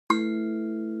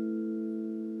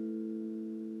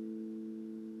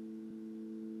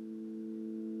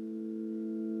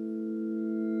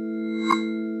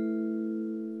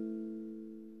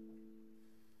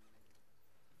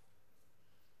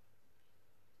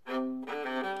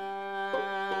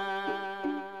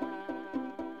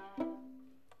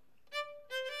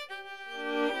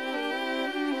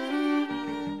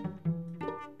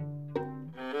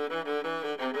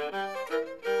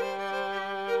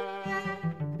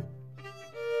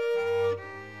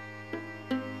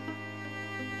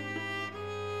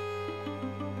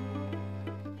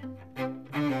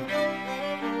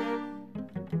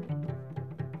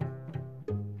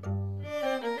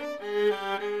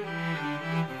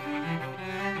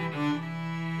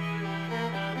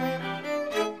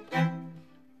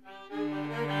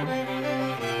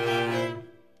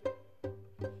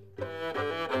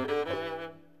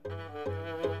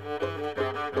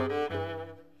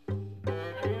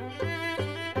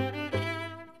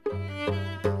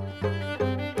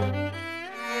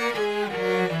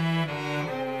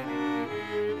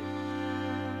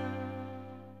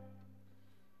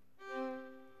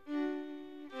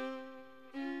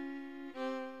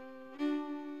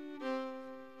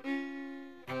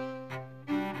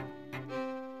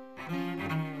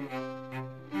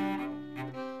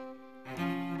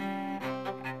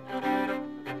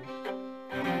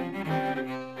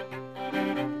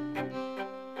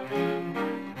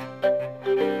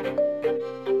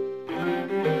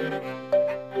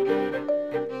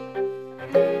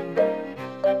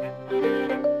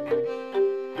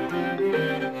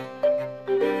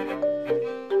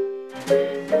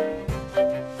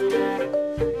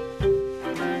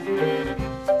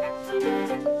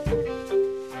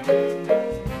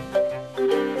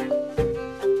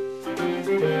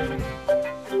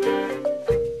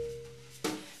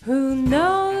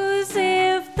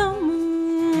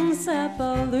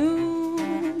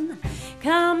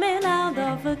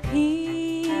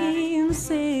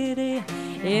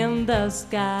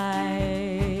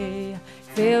Sky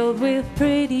filled with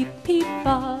pretty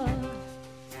people,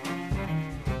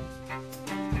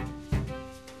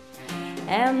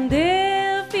 and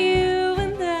if you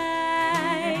and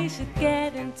I should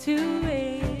get into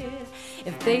it,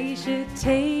 if they should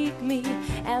take me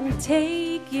and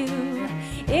take you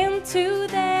into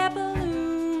their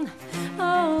balloon,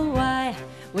 oh why,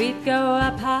 we'd go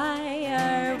up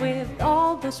higher with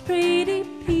all those pretty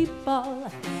people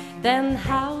than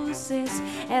houses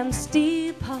and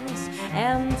steeples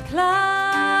and clouds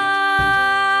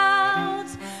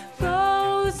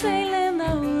go sailing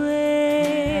away,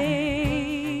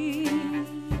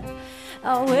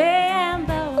 away and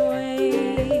away.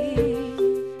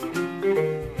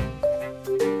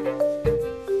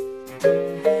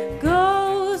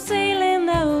 Go sailing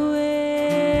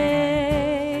away,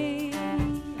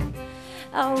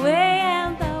 away.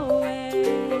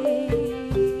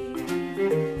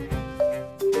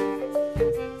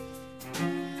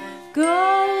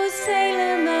 Go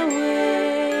sailing away,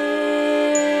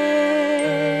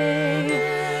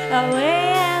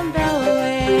 away and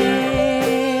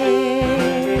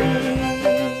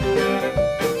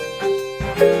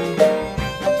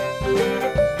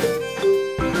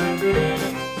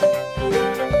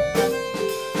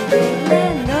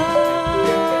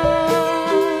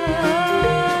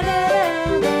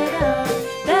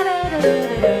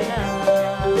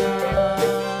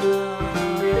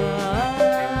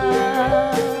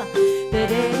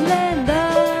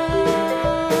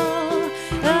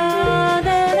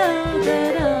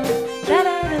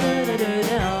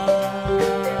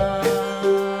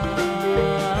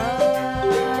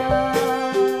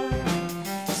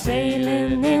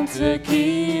sailing into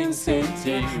King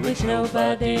City, which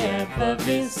nobody ever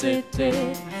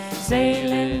visited.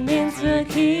 Sailing into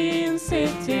King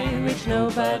City, which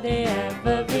nobody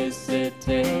ever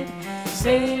visited.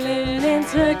 Sailing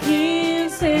into King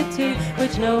City,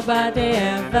 which nobody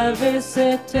ever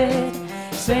visited.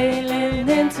 Sailing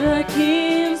into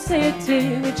King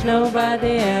City, which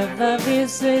nobody ever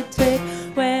visited.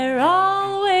 Where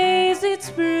always it's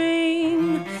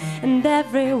spring and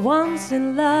everyone's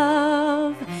in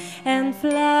love and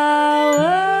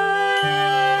flowers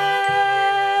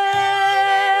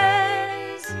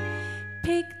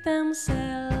pick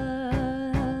themselves.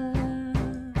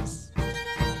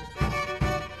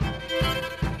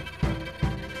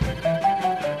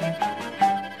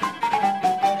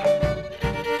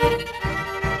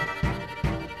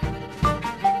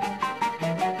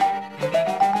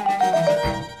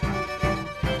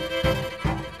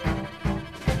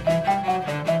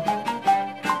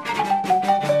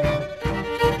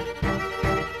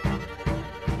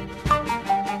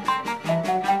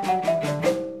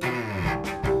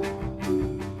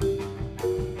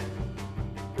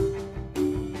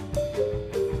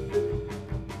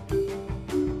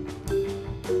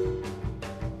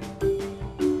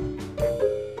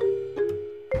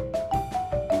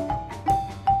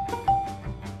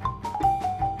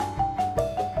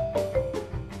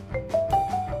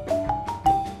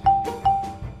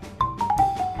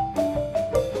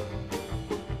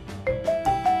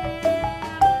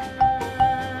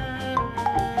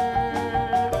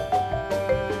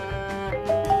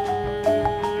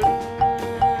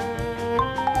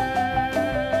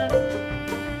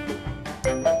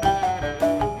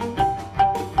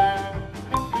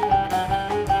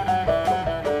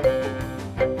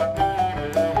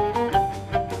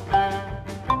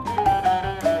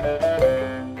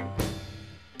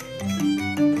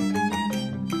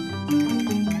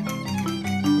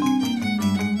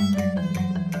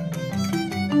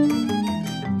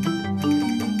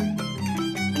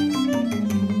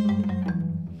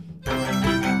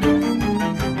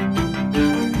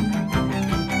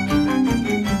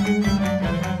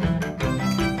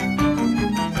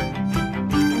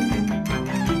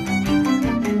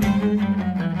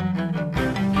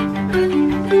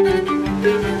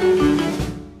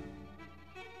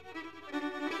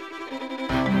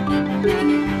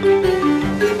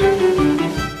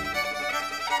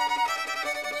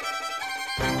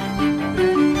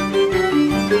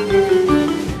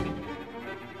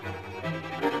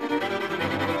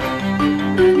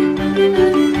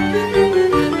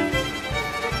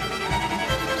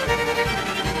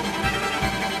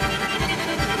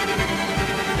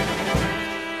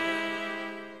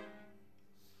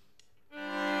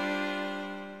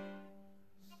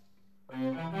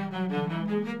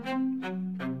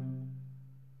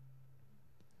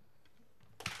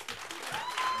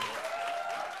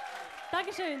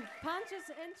 Dankeschön. Punches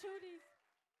and Judies.